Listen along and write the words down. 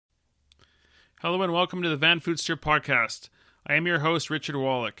Hello and welcome to the Vanfoodster podcast. I am your host, Richard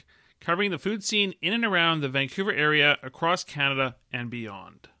Wallach, covering the food scene in and around the Vancouver area, across Canada, and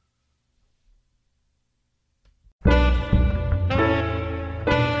beyond.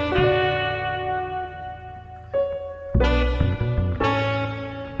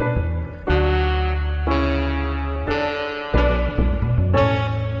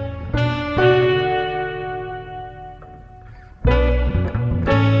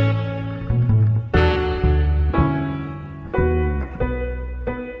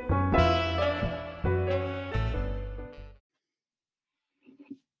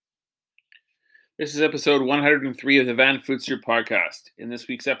 This is episode 103 of the Vanfoodster podcast. In this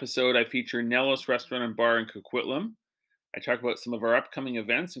week's episode, I feature Nellos Restaurant Bar in Coquitlam. I talk about some of our upcoming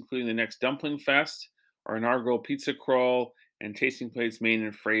events, including the next Dumpling Fest, our inaugural pizza crawl, and Tasting Plates Main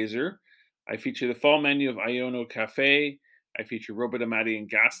in Fraser. I feature the fall menu of Aiyohno Café. I feature Robba da Matti in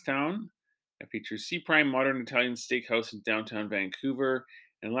Gastown. I feature C Prime Modern Italian Steakhouse in downtown Vancouver.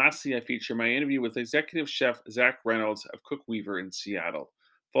 And lastly, I feature my interview with executive chef Zach Reynolds of Cook Weaver in Seattle.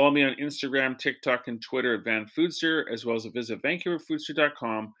 Follow me on Instagram, TikTok, and Twitter at Vanfoodster, as well as visit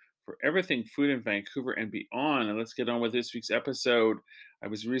VancouverFoodster.com for everything food in Vancouver and beyond. And let's get on with this week's episode. I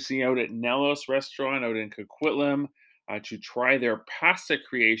was recently out at Nellos Restaurant out in Coquitlam to try their pasta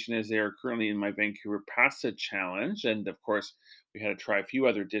creation, as they are currently in my Vancouver Pasta Challenge. And of course, we had to try a few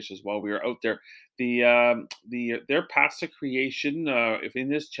other dishes while we were out there. Their pasta creation, if in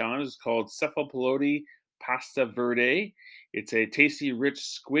this challenge, is called Cephalopolydi Pasta Verde. It's a tasty, rich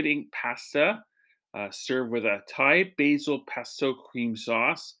squid ink pasta served with a Thai basil pesto cream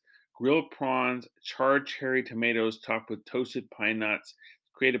sauce, grilled prawns, charred cherry tomatoes topped with toasted pine nuts,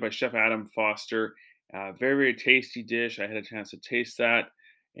 created by Chef Adam Foster. Very, very tasty dish. I had a chance to taste that,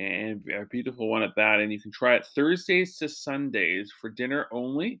 and a beautiful one at that. And you can try it Thursdays to Sundays for dinner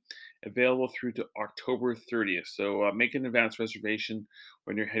only, available through to October 30th. So make an advance reservation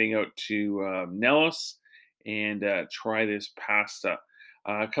when you're heading out to Nellos and try this pasta.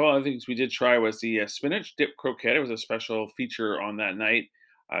 A couple other things we did try was the spinach dip croquette. It was a special feature on that night,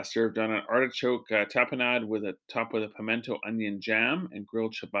 served on an artichoke tapenade with a pimento onion jam and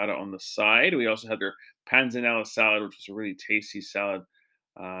grilled ciabatta on the side. We also had their panzanella salad, which was a really tasty salad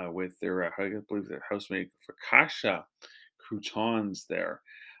with their, I believe, their house-made focaccia croutons there.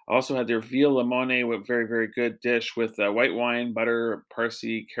 Also had their veal limone, with very, very good dish with white wine, butter,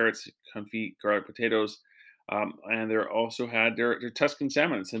 parsley, carrots, confit, garlic potatoes. And they also had their Tuscan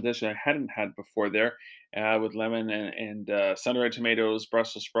salmon. It's a dish I hadn't had before there, with lemon and sun-dried tomatoes,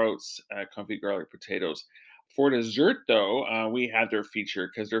 Brussels sprouts, confit garlic potatoes. For dessert, though, we had their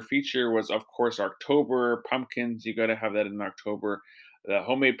feature, because their feature was, of course, October pumpkins. You got to have that in October. The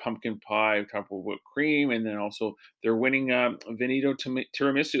homemade pumpkin pie, topped with whipped cream, and then also they're winning Veneto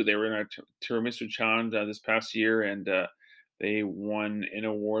tiramisu. They were in our tiramisu challenge this past year, and they won an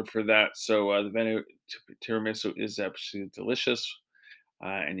award for that. So the Veneto tiramisu is absolutely delicious,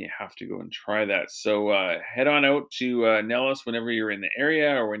 and you have to go and try that. So head on out to Nellos whenever you're in the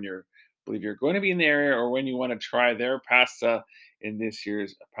area, or when you believe you're going to be in the area, or when you want to try their pasta in this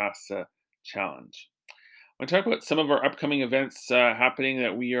year's pasta challenge. I want to talk about some of our upcoming events happening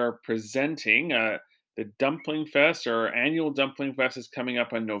that we are presenting. The Dumpling Fest, our annual Dumpling Fest, is coming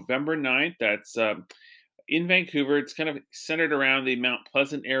up on November 9th. That's in Vancouver. It's kind of centered around the Mount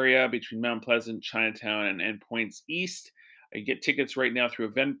Pleasant area, between Mount Pleasant, Chinatown, and Points East. You get tickets right now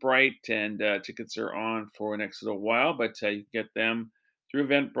through Eventbrite, and tickets are on for the next little while, but you can get them through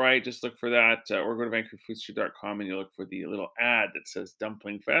Eventbrite. Just look for that, or go to VancouverFoodster.com and you look for the little ad that says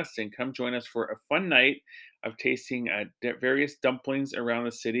Dumpling Fest, and come join us for a fun night of tasting various dumplings around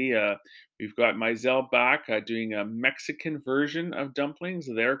the city. We've got Mizell back doing a Mexican version of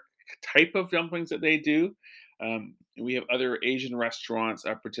dumplings, their type of dumplings that they do. We have other Asian restaurants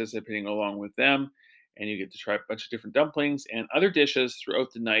participating along with them, and you get to try a bunch of different dumplings and other dishes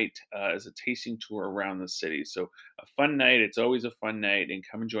throughout the night as a tasting tour around the city. So a fun night. It's always a fun night, and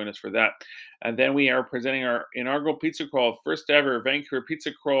come and join us for that. And then we are presenting our inaugural pizza crawl, first ever Vancouver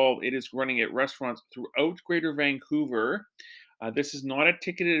pizza crawl. It is running at restaurants throughout Greater Vancouver. This is not a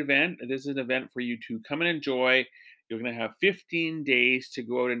ticketed event. This is an event for you to come and enjoy. You're going to have 15 days to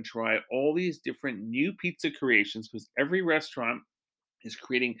go out and try all these different new pizza creations, because every restaurant is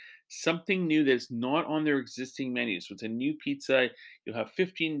creating something new that's not on their existing menu. So it's a new pizza. You'll have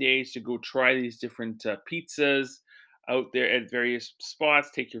 15 days to go try these different pizzas out there at various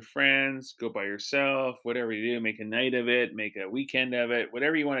spots. Take your friends, go by yourself, whatever you do, make a night of it, make a weekend of it,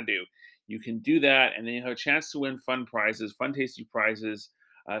 whatever you want to do. You can do that, and then you have a chance to win fun prizes, fun tasty prizes,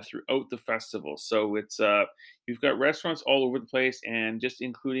 throughout the festival. So you've got restaurants all over the place, and just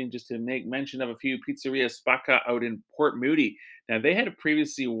including, just to make mention of a few, Pizzeria Spacca out in Port Moody. Now they had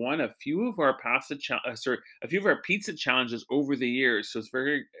previously won a few of our a few of our pizza challenges over the years. So it's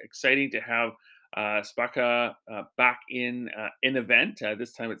very exciting to have Spacca back in event.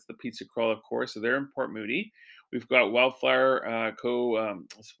 This time it's the pizza crawl, of course. So they're in Port Moody. We've got Wildflower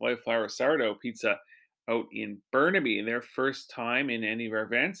Sourdough Pizza out in Burnaby, their first time in any of our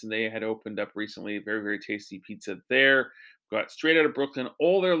events, and they had opened up recently. Very, very tasty pizza there. Got straight out of Brooklyn,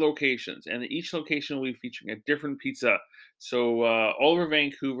 all their locations, and each location will be featuring a different pizza. So all over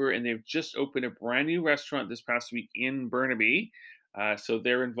Vancouver, and they've just opened a brand new restaurant this past week in Burnaby. So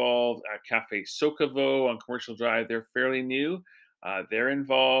they're involved at Cafe Socavo on Commercial Drive. They're fairly new. They're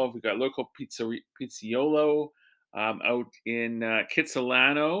involved. We've got local Pizzaiolo out in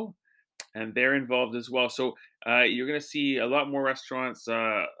Kitsilano, and they're involved as well. So you're going to see a lot more restaurants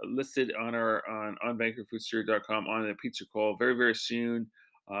listed on our on VancouverFoodster.com on the pizza call very, very soon.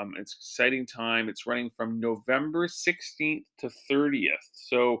 It's an exciting time. It's running from November 16th to 30th.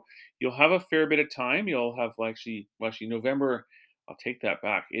 So you'll have a fair bit of time. You'll have actually November. I'll take that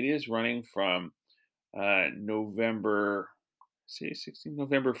back. It is running from November, say 16th,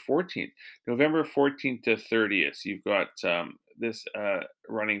 November 14th to 30th. You've got this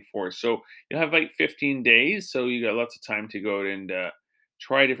running for. So you'll have like 15 days. So you got lots of time to go and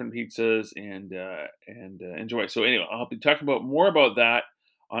try different pizzas and enjoy. So anyway, I'll be talking about more about that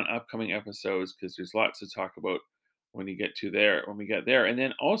on upcoming episodes, because there's lots to talk about when we get there. And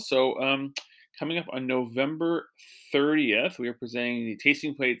then also coming up on November 30th, we are presenting the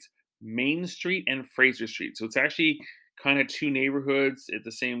Tasting Plates Main Street and Fraser Street. So it's actually kind of two neighborhoods at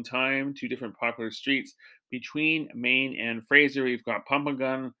the same time, two different popular streets between Main and Fraser. We've got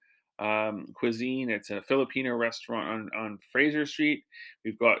Pampagun Cuisine. It's a Filipino restaurant on Fraser Street.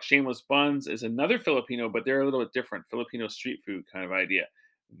 We've got Shameless Buns is another Filipino, but they're a little bit different, Filipino street food kind of idea.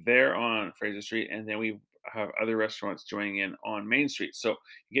 They're on Fraser Street, and then we have other restaurants joining in on Main Street. So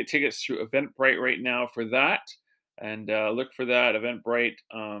you get tickets through Eventbrite right now for that, and look for that Eventbrite,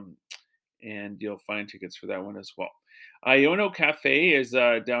 and you'll find tickets for that one as well. Aiyohno Cafe is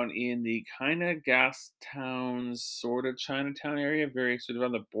down in the kind of Gastown, sort of Chinatown area, very sort of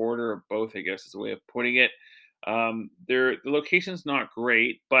on the border of both, I guess is a way of putting it. The location's not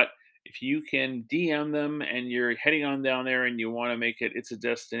great, but if you can DM them and you're heading on down there and you want to make it, it's a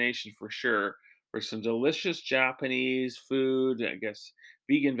destination for sure for some delicious Japanese food, I guess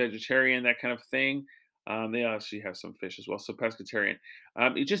vegan, vegetarian, that kind of thing. They actually have some fish as well, so pescatarian.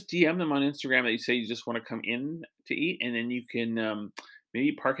 You just DM them on Instagram that you say you just want to come in to eat, and then you can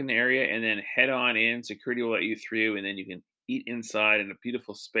maybe park in the area and then head on in. Security will let you through, and then you can eat inside in a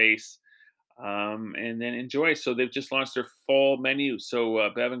beautiful space, and then enjoy. So they've just launched their fall menu. So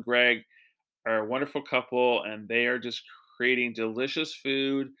Bev and Greg are a wonderful couple, and they are just creating delicious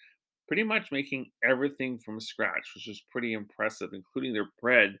food, pretty much making everything from scratch, which is pretty impressive, including their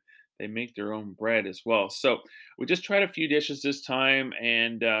bread. They make their own bread as well. So we just tried a few dishes this time,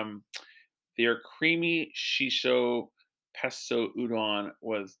 and their creamy shiso pesto udon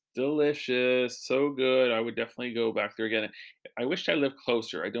was delicious, so good. I would definitely go back there again. I wish I lived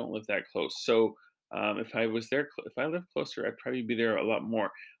closer. I don't live that close, so if I was there, if I lived closer, I'd probably be there a lot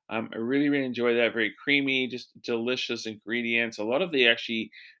more. I really, really enjoy that. Very creamy, just delicious ingredients. A lot of the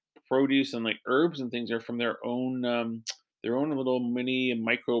actually produce and like herbs and things are from their own little mini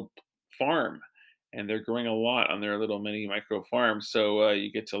micro farm, and they're growing a lot on their little mini micro farm. So you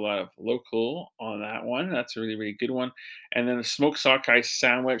get to a lot of local on that one. That's a really, really good one. And then the smoked sockeye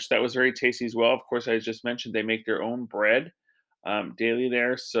sandwich, that was very tasty as well. Of course, I just mentioned they make their own bread daily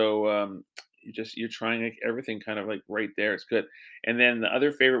there. So you're trying like everything kind of like right there. It's good. And then the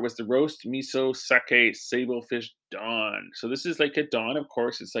other favorite was the roast miso sake sablefish don. So this is like a don, of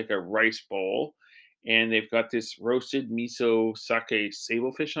course. It's like a rice bowl, and they've got this roasted miso sake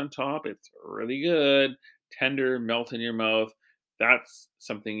sablefish on top. It's really good, tender, melt in your mouth. That's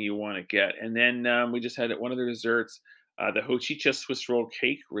something you want to get. And then we just had one of their desserts, the hochicha Swiss roll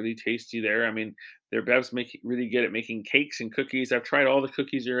cake, really tasty there. I mean, their Bev's really good at making cakes and cookies. I've tried all the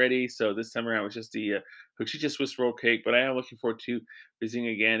cookies already, so this time around it was just the hochicha Swiss roll cake. But I am looking forward to visiting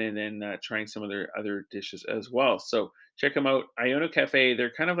again and then trying some of their other dishes as well. So check them out, Aiyohno Cafe.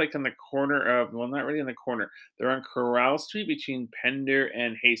 They're kind of like on the corner of, well, not really on the corner. They're on Corral Street between Pender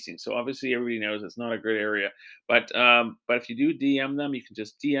and Hastings. So obviously everybody knows it's not a great area, but if you do DM them, you can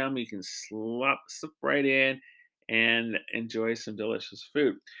just DM. You can slip right in and enjoy some delicious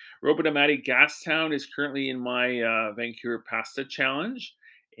food. Robba da Matti Gastown is currently in my Vancouver Pasta Challenge,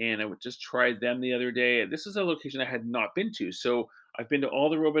 and I just tried them the other day. This is a location I had not been to, so I've been to all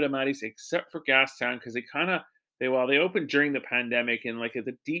the Robba da Mattis except for Gastown because they opened during the pandemic, and like at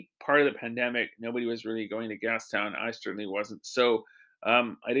the deep part of the pandemic, nobody was really going to Gastown. I certainly wasn't. So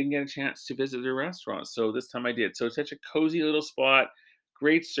I didn't get a chance to visit their restaurant. So this time I did. So it's such a cozy little spot,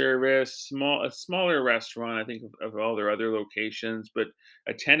 great service, a smaller restaurant, I think, of all their other locations, but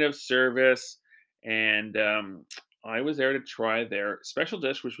attentive service. And I was there to try their special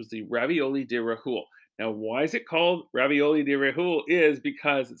dish, which was the ravioli di Rahul. Now, why is it called ravioli di Rahul? Is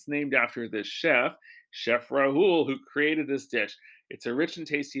because it's named after this chef, Chef Rahul, who created this dish. It's a rich and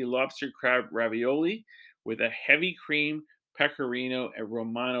tasty lobster crab ravioli with a heavy cream pecorino and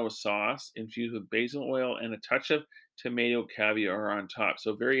romano sauce infused with basil oil and a touch of tomato caviar on top.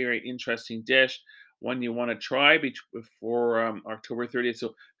 So very, very interesting dish. One you want to try before October 30th.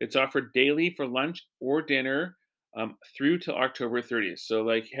 So it's offered daily for lunch or dinner through to October 30th. So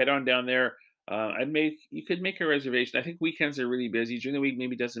like head on down there. You could make a reservation. I think weekends are really busy. During the week,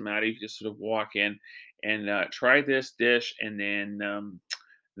 maybe it doesn't matter. You can just sort of walk in and try this dish, and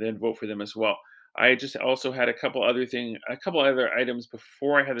then vote for them as well. I just also had a couple other items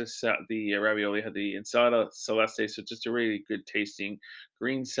before I had the ravioli. I had the ensalada celeste, so just a really good tasting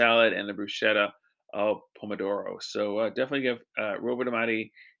green salad and the bruschetta al pomodoro. So definitely give Robba da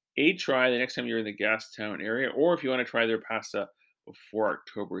Matti a try the next time you're in the Gastown area, or if you want to try their pasta before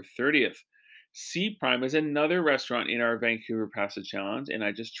October 30th. C Prime is another restaurant in our Vancouver Pasta Challenge, and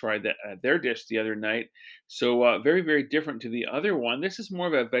I just tried their dish the other night. So very, very different to the other one. This is more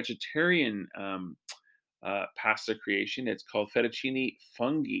of a vegetarian pasta creation. It's called fettuccine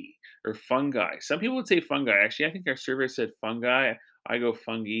fungi. Some people would say fungi. Actually, I think our survey said fungi. I go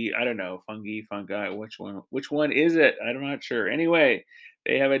fungi. I don't know, fungi. Which one? Which one is it? I'm not sure. Anyway,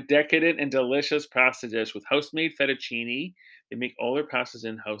 they have a decadent and delicious pasta dish with house-made fettuccine. They make all their pastas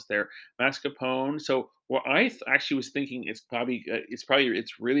in house there. Mascarpone. So what actually was thinking, it's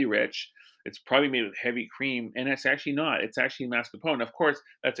really rich. It's probably made with heavy cream, and it's actually not. It's actually mascarpone. Of course,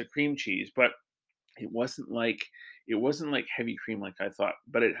 that's a cream cheese, but it wasn't like heavy cream like I thought,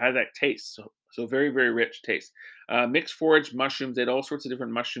 but it had that taste. So very, very rich taste. Mixed forage mushrooms. They had all sorts of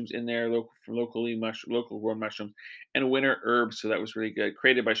different mushrooms in there, local grown mushrooms, and winter herbs. So that was really good.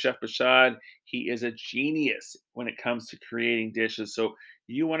 Created by Chef Bashad. He is a genius when it comes to creating dishes. So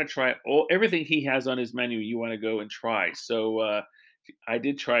you want to try everything he has on his menu. You want to go and try. So I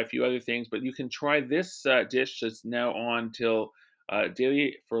did try a few other things, but you can try this dish that's now on till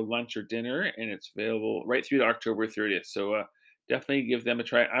daily for lunch or dinner, and it's available right through to October 30th. So definitely give them a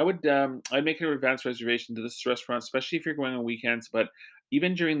try. I'd make an advance reservation to this restaurant, especially if you're going on weekends. But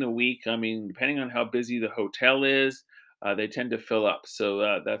even during the week, I mean, depending on how busy the hotel is, they tend to fill up.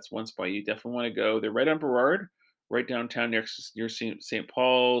 So that's one spot you definitely want to go. They're right on Burrard, right downtown near St.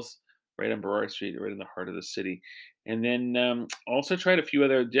 Paul's, right on Burrard Street, right in the heart of the city. And then also tried a few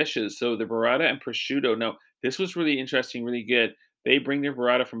other dishes. So the burrata and prosciutto. Now, this was really interesting, really good. They bring their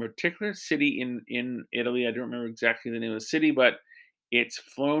burrata from a particular city in Italy. I don't remember exactly the name of the city, but it's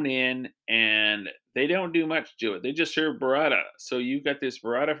flown in, and they don't do much to it. They just serve burrata. So you've got this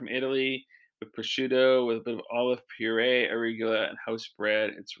burrata from Italy with prosciutto, with a bit of olive puree, arugula, and house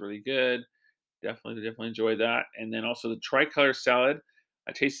bread. It's really good. Definitely enjoy that. And then also the tricolor salad,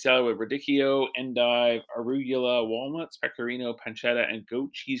 a tasty salad with radicchio, endive, arugula, walnuts, pecorino, pancetta, and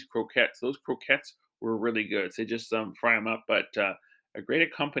goat cheese croquettes. Those croquettes were really good. So they just fry them up, but a great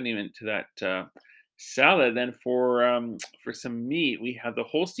accompaniment to that salad. Then for some meat, we have the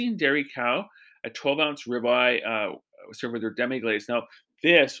Holstein dairy cow, a 12-ounce ribeye served with their demi glaze. Now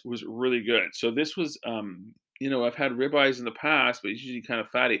this was really good. So this was I've had ribeyes in the past, but it's usually kind of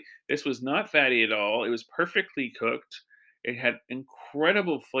fatty. This was not fatty at all. It was perfectly cooked. It had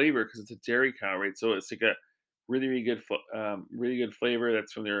incredible flavor because it's a dairy cow, right? So it's like a really, really good flavor.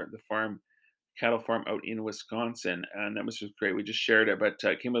 That's from the cattle farm out in Wisconsin, and that was just great. We just shared it, but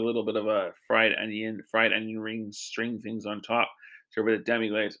it came with a little bit of a fried onion ring string things on top. So with a demi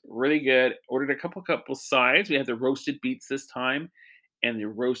glaze, really good. Ordered a couple sides. We had the roasted beets this time, and the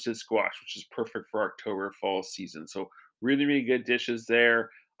roasted squash, which is perfect for October fall season. So really, really good dishes there.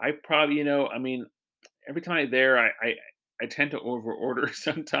 I probably, I mean, every time I'm there, I tend to over order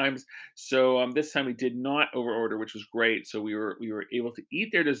sometimes. So this time we did not over order, which was great. So we were able to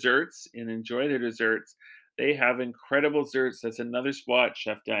eat their desserts and enjoy their desserts. They have incredible desserts. That's another spot.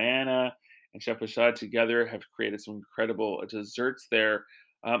 Chef Diana and Chef Rashad together have created some incredible desserts there.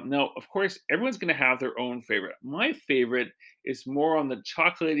 Now, of course, everyone's going to have their own favorite. My favorite is more on the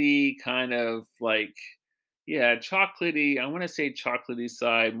chocolatey kind of like, yeah, chocolatey. I want to say chocolatey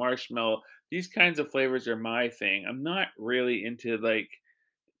side, marshmallow. These kinds of flavors are my thing. I'm not really into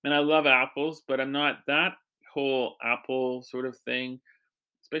and I love apples, but I'm not that whole apple sort of thing,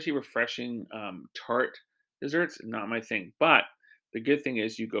 especially refreshing tart desserts, not my thing. But the good thing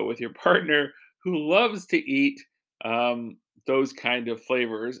is you go with your partner who loves to eat those kind of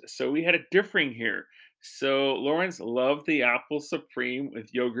flavors. So we had a differing here. So Lawrence loved the apple supreme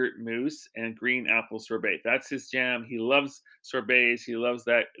with yogurt mousse and green apple sorbet. That's his jam. He loves sorbets. He loves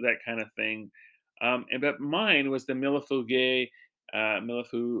that kind of thing. And but mine was the millefeuille, I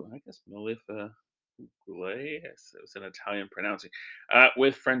guess Millefeuille. Yes, it was an Italian pronouncing,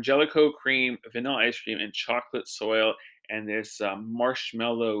 with frangelico cream, vanilla ice cream, and chocolate soil, and this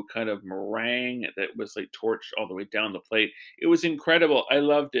marshmallow kind of meringue that was like torched all the way down the plate. It was incredible. I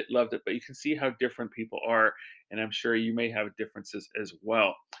loved it, loved it. But you can see how different people are, and I'm sure you may have differences as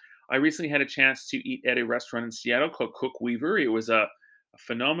well. I recently had a chance to eat at a restaurant in Seattle called Cook Weaver. It was a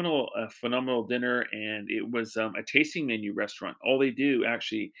phenomenal dinner, and it was a tasting menu restaurant. All they do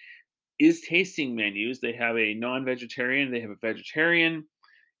actually is tasting menus. They have a non-vegetarian, they have a vegetarian,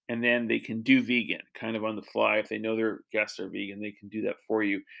 and then they can do vegan kind of on the fly. If they know their guests are vegan, they can do that for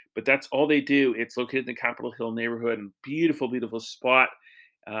you. But that's all they do. It's located in the Capitol Hill neighborhood and beautiful, beautiful spot.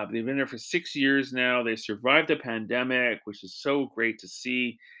 They've been there for 6 years now. They survived the pandemic, which is so great to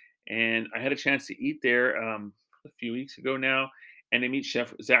see. And I had a chance to eat there a few weeks ago now, and to meet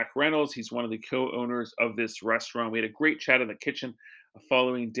Chef Zach Reynolds. He's one of the co-owners of this restaurant. We had a great chat in the kitchen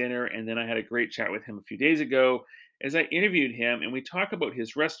following dinner, and then I had a great chat with him a few days ago as I interviewed him, and we talk about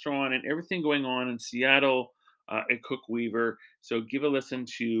his restaurant and everything going on in Seattle at Cook Weaver. So give a listen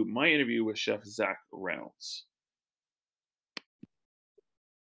to my interview with Chef Zach Reynolds.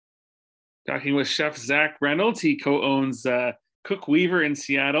 Talking with Chef Zach Reynolds. He co-owns Cook Weaver in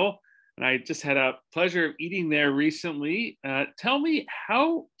Seattle, and I just had a pleasure of eating there recently. Tell me,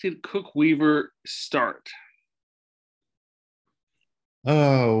 how did Cook Weaver start?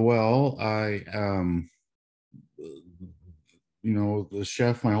 Oh, well, the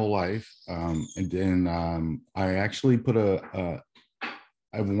chef my whole life. And then I actually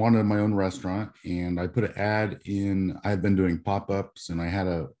I wanted my own restaurant, and I put an ad in. I've been doing pop-ups, and I had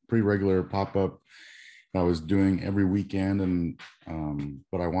a pretty regular pop-up I was doing every weekend, and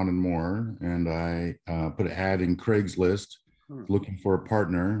but I wanted more, and I put an ad in Craigslist looking for a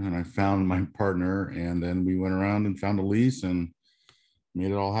partner, and I found my partner, and then we went around and found a lease and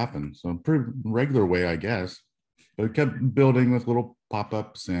made it all happen. So pretty regular way, I guess, but it kept building with little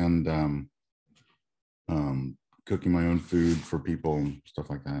pop-ups and cooking my own food for people and stuff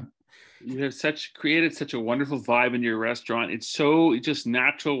like that. You have created such a wonderful vibe in your restaurant. It's so just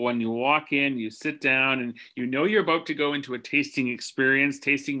natural when you walk in, you sit down, and you know you're about to go into a tasting experience,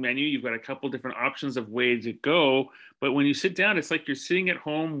 tasting menu. You've got a couple different options of ways to go, but when you sit down, it's like you're sitting at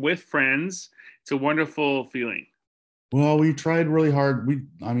home with friends. It's a wonderful feeling. Well, we tried really hard. We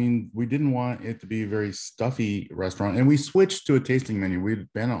didn't want it to be a very stuffy restaurant, and we switched to a tasting menu. We'd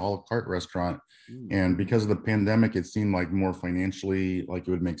been an a la carte restaurant, and because of the pandemic, it seemed like more financially like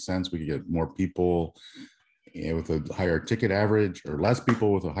it would make sense. We could get more people with a higher ticket average, or less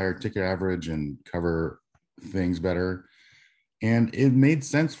people with a higher ticket average, and cover things better. And it made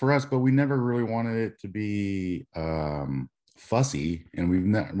sense for us, but we never really wanted it to be fussy, and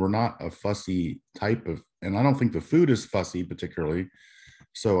we're not a fussy type of, and I don't think the food is fussy particularly.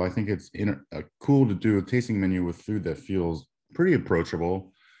 So I think it's cool to do a tasting menu with food that feels pretty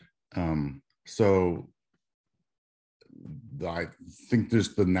approachable. So I think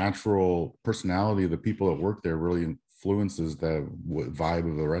just the natural personality of the people that work there really influences the vibe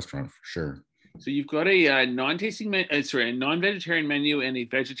of the restaurant for sure. So you've got a a non-vegetarian menu and a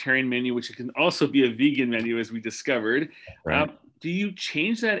vegetarian menu, which can also be a vegan menu, as we discovered. Right. Do you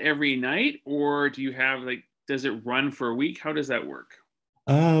change that every night, or do you have does it run for a week? How does that work?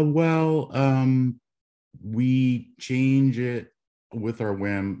 Well, we change it with our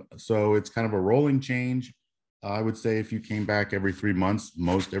whim. So it's kind of a rolling change. I would say if you came back every 3 months,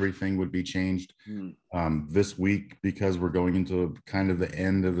 most everything would be changed. This week, because we're going into kind of the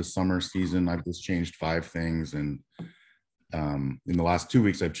end of the summer season, I've just changed 5 things. And in the last 2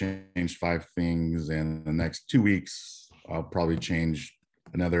 weeks, I've changed 5 things. And the next 2 weeks, I'll probably change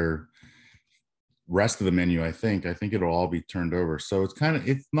another rest of the menu. I think it'll all be turned over. So it's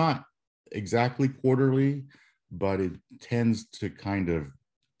not exactly quarterly, but it tends to kind of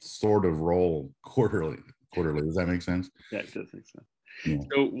sort of roll quarterly. Does that make sense? Yeah, it does make sense. Yeah.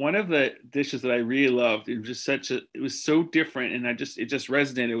 So one of the dishes that I really loved, it was so different, and it just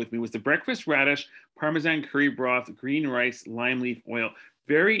resonated with me, was the breakfast radish, Parmesan curry broth, green rice, lime leaf oil.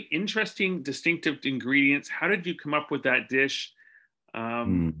 Very interesting, distinctive ingredients. How did you come up with that dish?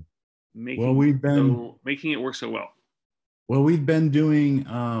 Well, Making it work so well. we've been doing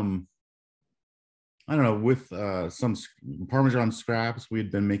I don't know, with some Parmesan scraps. We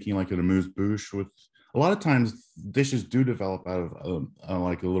had been making like an amuse-bouche with, a lot of times dishes do develop out of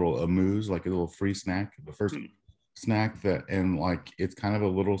like a little amuse, like a little free snack, the first snack that, and like it's kind of a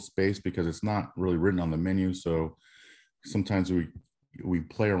little space because it's not really written on the menu. So sometimes we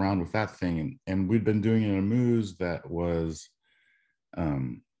play around with that thing, and we'd been doing an amuse that was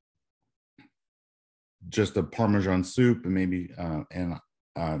just a Parmesan soup and maybe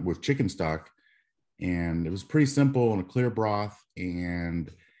with chicken stock, and it was pretty simple and a clear broth.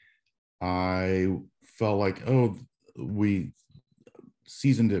 And I felt like, oh, we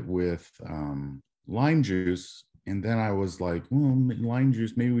seasoned it with lime juice, and then I was like, well, lime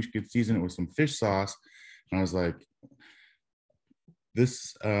juice, maybe we could season it with some fish sauce. And I was like,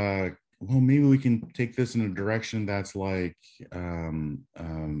 this well, maybe we can take this in a direction that's like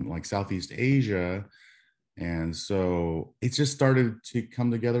Southeast Asia. And so it just started to come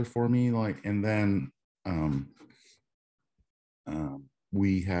together for me, like, and then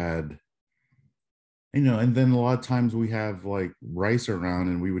we had, and then a lot of times we have like rice around,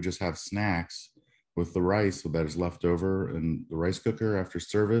 and we would just have snacks with the rice that is left over in the rice cooker after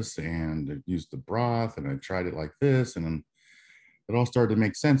service, and use the broth. And I tried it like this, and then it all started to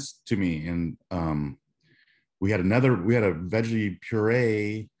make sense to me. And we had a veggie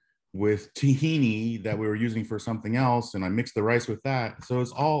puree with tahini that we were using for something else, and I mixed the rice with that. So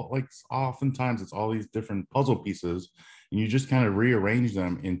it's all like, oftentimes it's all these different puzzle pieces, and you just kind of rearrange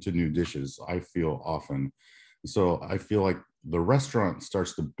them into new dishes, I feel often. So I feel like the restaurant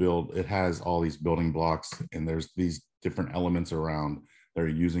starts to build, it has all these building blocks, and there's these different elements around that are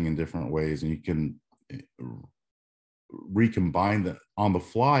using in different ways, and you can recombine that on the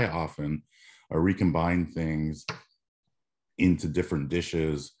fly often, or recombine things into different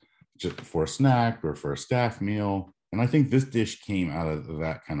dishes just for a snack or for a staff meal. And I think this dish came out of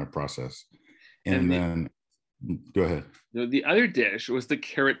that kind of process. And then go ahead. The other dish was the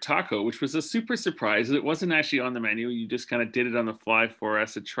carrot taco, which was a super surprise. It wasn't actually on the menu. You just kind of did it on the fly for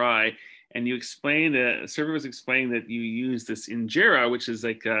us to try. And you explained, the server was explaining that you use this injera, which is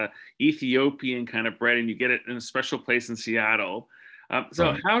like a Ethiopian kind of bread, and you get it in a special place in Seattle.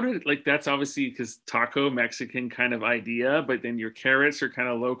 So right. How did, like, that's obviously because taco, Mexican kind of idea, but then your carrots are kind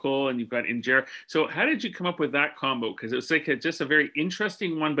of local, and you've got injera. So how did you come up with that combo? Because it was like just a very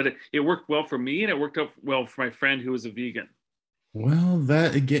interesting one, but it worked well for me, and it worked out well for my friend who was a vegan. Well,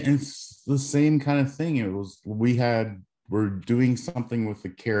 that again, it's the same kind of thing. We're doing something with the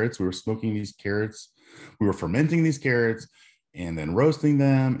carrots. We were smoking these carrots. We were fermenting these carrots, and then roasting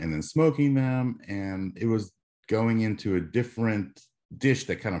them, and then smoking them. And it was going into a different dish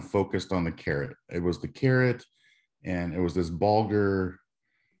that kind of focused on the carrot. It was the carrot, and it was this bulgur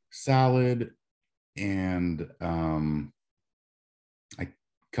salad, and a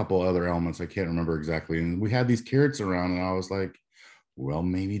couple other elements I can't remember exactly. And we had these carrots around, and I was like, well,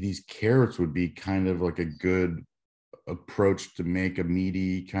 maybe these carrots would be kind of like a good approach to make a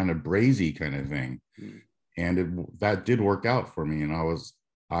meaty kind of braisy kind of thing. And that did work out for me. And I was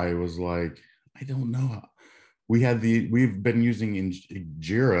like, I don't know. We've been using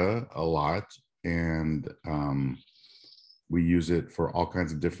injera a lot, and we use it for all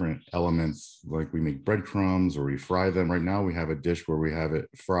kinds of different elements. Like we make breadcrumbs, or we fry them. Right now we have a dish where we have it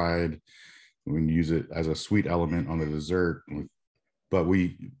fried. We use it as a sweet element on the dessert. But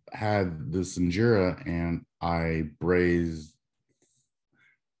we had this injera, and I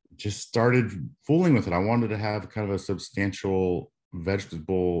just started fooling with it. I wanted to have kind of a substantial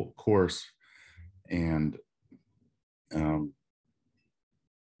vegetable course, and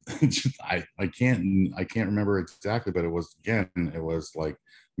I can't remember exactly, but it was like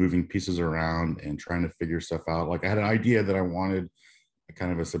moving pieces around and trying to figure stuff out. Like I had an idea that I wanted a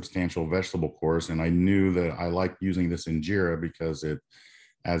kind of a substantial vegetable course, and I knew that I liked using this injera because it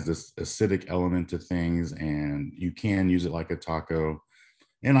has this acidic element to things, and you can use it like a taco.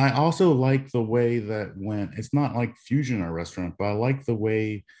 And I also like the way that when it's not like fusion in our restaurant, but I like the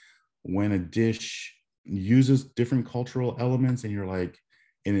way when a dish uses different cultural elements, and you're like,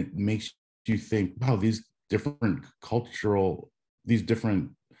 and it makes you think, wow, these different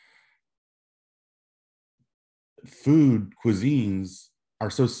food cuisines are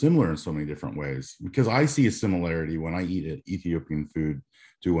so similar in so many different ways. Because I see a similarity when I eat Ethiopian food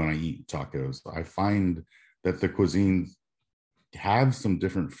to when I eat tacos. I find that the cuisines have some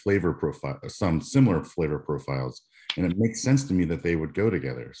different flavor profile, some similar flavor profiles, and it makes sense to me that they would go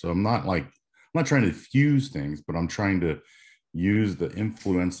together. So I'm not trying to fuse things, but I'm trying to use the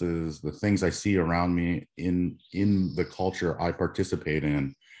influences, the things I see around me in the culture I participate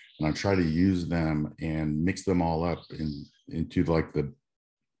in, and I try to use them and mix them all up into like the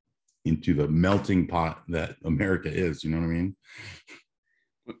into the melting pot that America is. You know what I mean?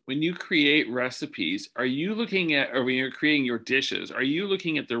 When you create recipes, are you looking at, or when you're creating your dishes, are you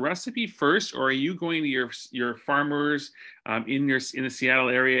looking at the recipe first, or are you going to your farmers in the Seattle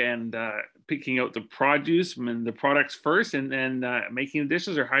area and picking out the produce and the products first, and then making the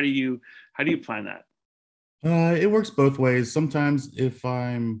dishes, or how do you plan that? It works both ways. Sometimes if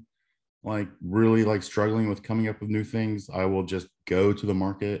I'm like really like struggling with coming up with new things, I will just go to the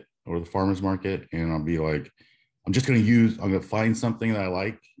market or the farmer's market and I'll be like, I'm gonna find something that I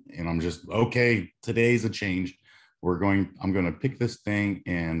like, and I'm just okay, today's a change. I'm gonna pick this thing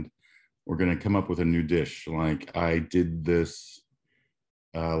and we're gonna come up with a new dish. Like I did this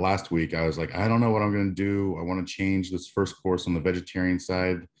last week. I was like, I don't know what I'm gonna do. I want to change this first course on the vegetarian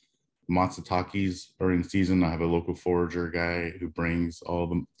side. Matsutakis are in season. I have a local forager guy who brings all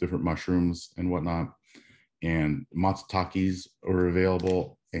the different mushrooms and whatnot, and matsutakis are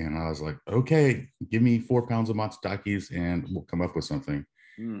available. And I was like, okay, give me 4 pounds of matsutakis and we'll come up with something.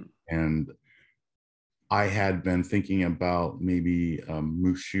 Mm. And I had been thinking about maybe a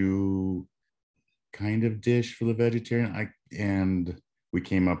mushu kind of dish for the vegetarian. And we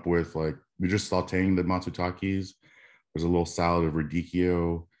came up with like, we're just sauteing the matsutakis. There's a little salad of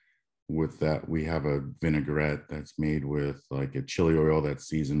radicchio. With that, we have a vinaigrette that's made with like a chili oil that's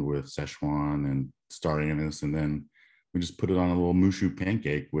seasoned with Szechuan and star anise, and then we just put it on a little mushu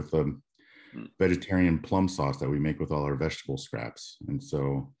pancake with a vegetarian plum sauce that we make with all our vegetable scraps. And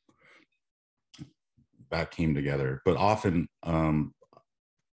so that came together. But often,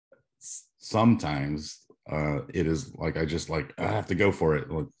 sometimes it is like I have to go for it.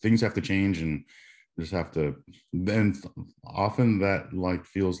 Like things have to change and just have to. Then often that like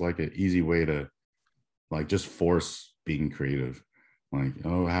feels like an easy way to like just force being creative. Like,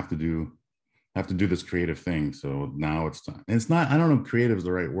 oh, I have to do this creative thing. So now it's time. And it's not, I don't know, creative is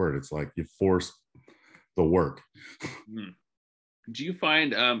the right word. It's like you force the work. Mm. Do you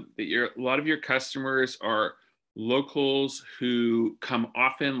find that a lot of your customers are locals who come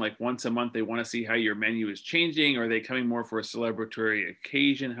often, like once a month, they want to see how your menu is changing? Or are they coming more for a celebratory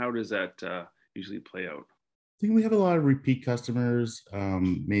occasion? How does that usually play out? I think we have a lot of repeat customers,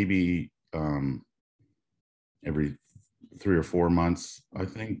 maybe every 3 or 4 months. I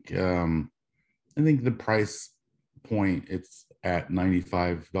think the price point, it's at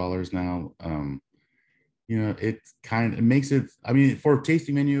 $95 now. It makes it, I mean, for a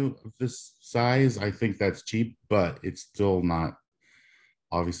tasting menu of this size, I think that's cheap, but it's still not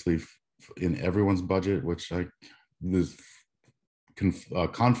obviously in everyone's budget, which there's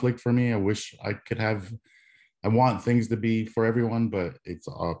conflict for me. I wish I could have, I want things to be for everyone, but it's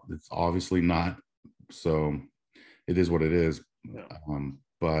obviously not. So it is what it is. Yeah.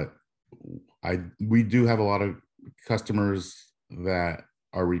 But we do have a lot of customers that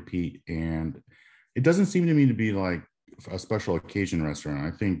are repeat, and it doesn't seem to me to be like a special occasion restaurant.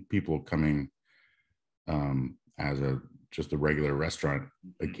 I think people coming as just a regular restaurant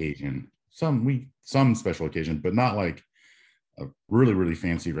occasion, some special occasion, but not like a really, really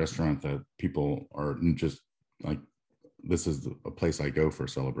fancy restaurant that people are just like, this is a place I go for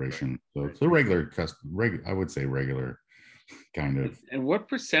celebration. So it's a regular, I would say regular kind of. And what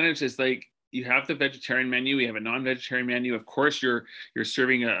percentage is like, you have the vegetarian menu, we have a non-vegetarian menu. Of course, you're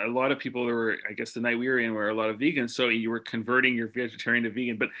serving a lot of people that were, I guess the night we were in were a lot of vegans. So you were converting your vegetarian to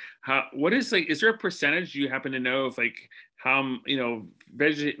vegan. But what is like, is there a percentage you happen to know of like how,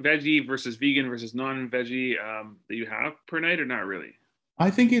 veggie versus vegan versus non-veggie that you have per night, or not really?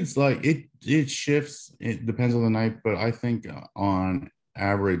 I think it's like it shifts. It depends on the night, but I think on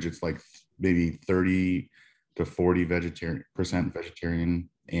average it's like maybe 30 to 40 percent vegetarian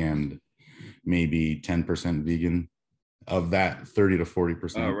and maybe 10% vegan of that 30 to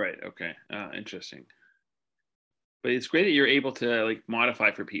 40%. Oh, right. Okay. Interesting. But it's great that you're able to like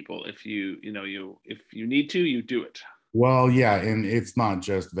modify for people. If if you need to, you do it. Well, yeah, and it's not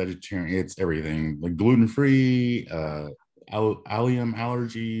just vegetarian, it's everything like gluten-free, allium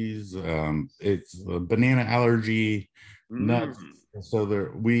allergies, it's a banana allergy, nuts.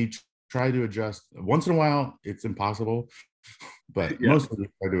 So we try to adjust. Once in a while, it's impossible, but Yeah. mostly we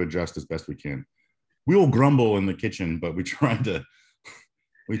try to adjust as best we can. We will grumble in the kitchen, but we try to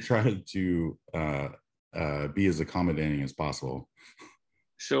be as accommodating as possible.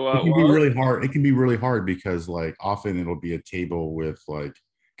 So it can be really hard. It can be really hard because like often it'll be a table with like,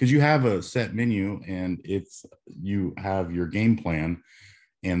 because you have a set menu and you have your game plan,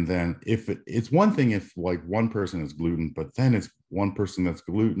 and then if it's one thing if like one person is gluten, but then it's one person that's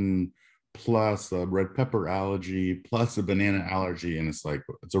gluten plus a red pepper allergy plus a banana allergy, and it's like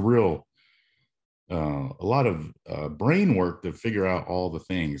it's a real a lot of brain work to figure out all the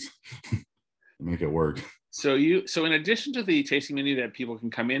things to make it work. So in addition to the tasting menu that people can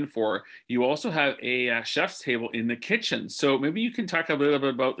come in for, you also have a chef's table in the kitchen. So maybe you can talk a little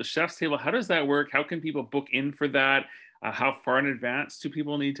bit about the chef's table. How does that work? How can people book in for that? How far in advance do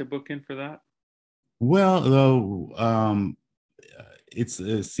people need to book in for that? Well, though, it's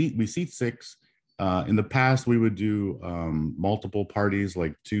a seat. We seat six. In the past, we would do multiple parties,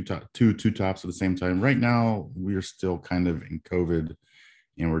 like two tops at the same time. Right now, we're still kind of in COVID,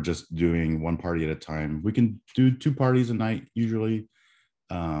 and we're just doing one party at a time. We can do two parties a night usually.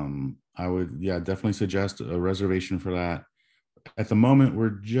 I would, yeah, definitely suggest a reservation for that. At the moment,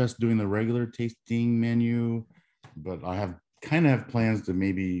 we're just doing the regular tasting menu, but I have plans to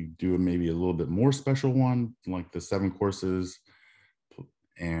maybe do maybe a little bit more special one, like the 7 courses,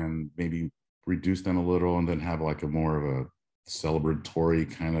 and maybe reduce them a little, and then have like a more of a celebratory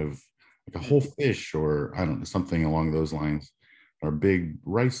kind of like a whole fish, or I don't know, something along those lines, or a big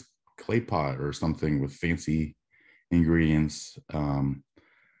rice clay pot or something with fancy ingredients,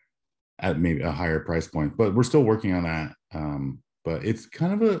 at maybe a higher price point. But we're still working on that. But it's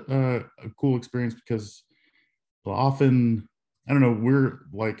kind of a cool experience because, well, often, I don't know, we're,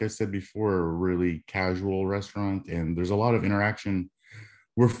 like I said before, a really casual restaurant, and there's a lot of interaction.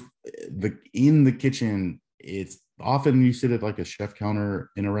 We're in the kitchen. It's often you sit at like a chef counter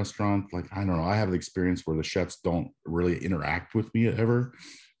in a restaurant. Like, I don't know, I have the experience where the chefs don't really interact with me ever.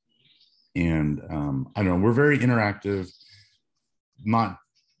 And I don't know, we're very interactive, not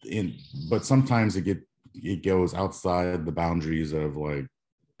in, but sometimes it goes outside the boundaries of like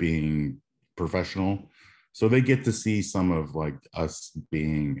being professional. So they get to see some of like us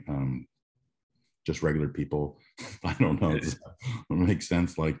being just regular people. I don't know. Does that make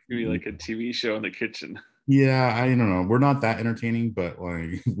sense? Like Maybe like a TV show in the kitchen. yeah, I don't know. We're not that entertaining, but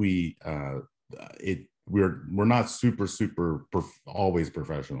like we're not super always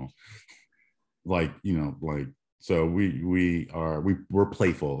professional. Like, like, so we're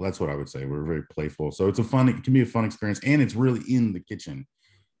playful. That's what I would say. We're very playful. So it can be a fun experience, and it's really in the kitchen.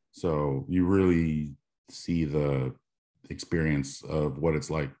 So you really see the experience of what it's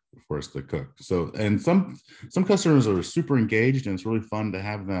like for us to cook. So, and some customers are super engaged, and it's really fun to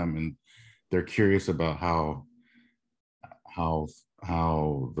have them, and they're curious about how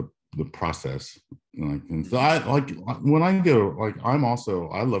the process, like, and so I like when I go, like, I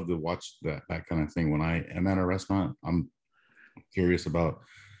love to watch that kind of thing when I am at a restaurant. I'm curious about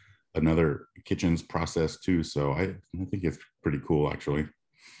another kitchen's process too, so I think it's pretty cool actually.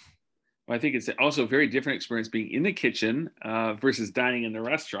 I think it's also a very different experience being in the kitchen versus dining in the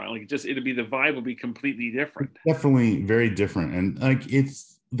restaurant. Like, it'll be, the vibe will be completely different. Definitely very different, and like,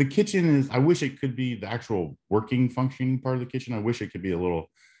 it's the kitchen is, I wish it could be the actual working functioning part of the kitchen. I wish it could be a little,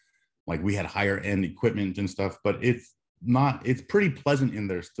 like, we had higher end equipment and stuff, but it's not. It's pretty pleasant in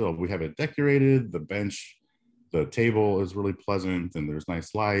there still. We have it decorated, the bench, the table is really pleasant, and there's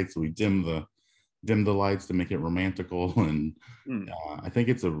nice lights. We dim the lights to make it romantical, and I think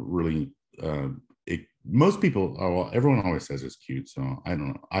it's a really most people, well, everyone always says it's cute, so I don't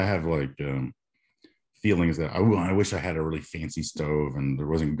know, I have like feelings that I wish I had a really fancy stove and there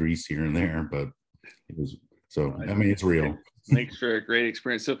wasn't grease here and there, but it was, so I mean, it's real. Makes for a great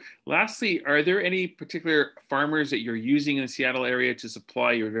experience. So lastly, are there any particular farmers that you're using in the Seattle area to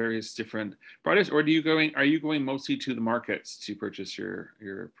supply your various different products, or are you going mostly to the markets to purchase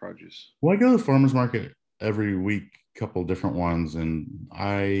your produce? Well, I go to the farmers market every week, couple different ones, and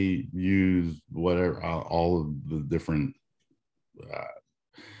I use whatever, all of the different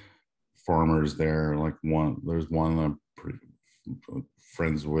farmers there. Like, there's one I'm pretty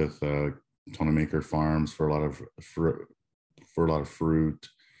friends with, Tonemaker Farms for a lot of fruit,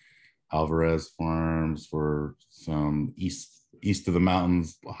 Alvarez Farms for some east of the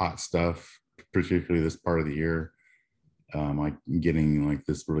mountains hot stuff, particularly this part of the year. Like getting like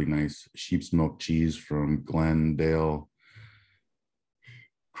this really nice sheep's milk cheese from Glendale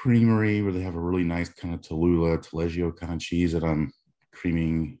Creamery, where they have a really nice kind of Taleggio kind of cheese that I'm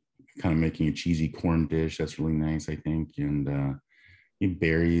creaming, kind of making a cheesy corn dish. That's really nice, I think. And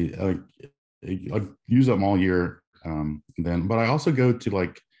berry, I use them all year. But I also go to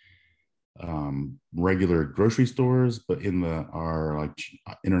like regular grocery stores, but in our like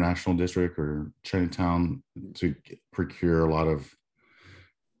international district or Chinatown, to procure a lot of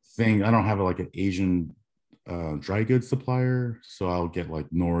things. I don't have like an Asian dry goods supplier, so I'll get like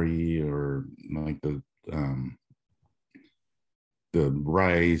nori, or like the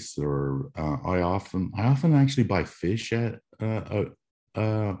rice, or I often actually buy fish at a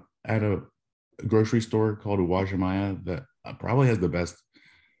grocery store called Uwajimaya that probably has the best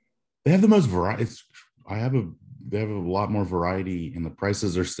They have the most variety. I have a they have a lot more variety, and the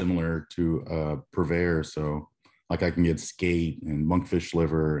prices are similar to Purveyor. So, like, I can get skate and monkfish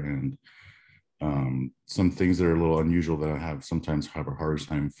liver and some things that are a little unusual that I sometimes have a hard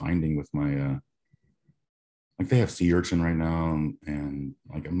time finding with my like they have sea urchin right now, and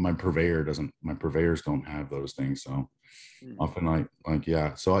like my purveyors don't have those things. So Hmm. often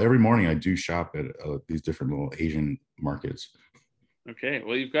yeah. So every morning I do shop at these different little Asian markets. Okay,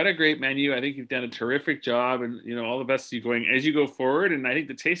 well, you've got a great menu. I think you've done a terrific job, and all the best to you going as you go forward. And I think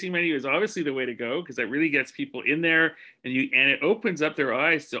the tasting menu is obviously the way to go because that really gets people in there, and it opens up their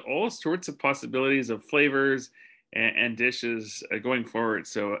eyes to all sorts of possibilities of flavors and dishes going forward.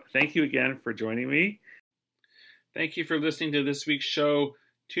 So, thank you again for joining me. Thank you for listening to this week's show.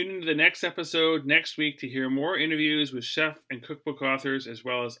 Tune into the next episode next week to hear more interviews with chef and cookbook authors as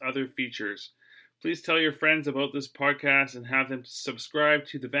well as other features. Please tell your friends about this podcast and have them subscribe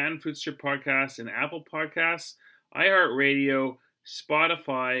to the Vanfoodster podcast and Apple Podcasts, iHeartRadio,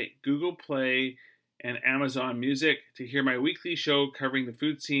 Spotify, Google Play, and Amazon Music to hear my weekly show covering the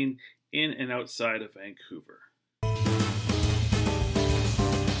food scene in and outside of Vancouver.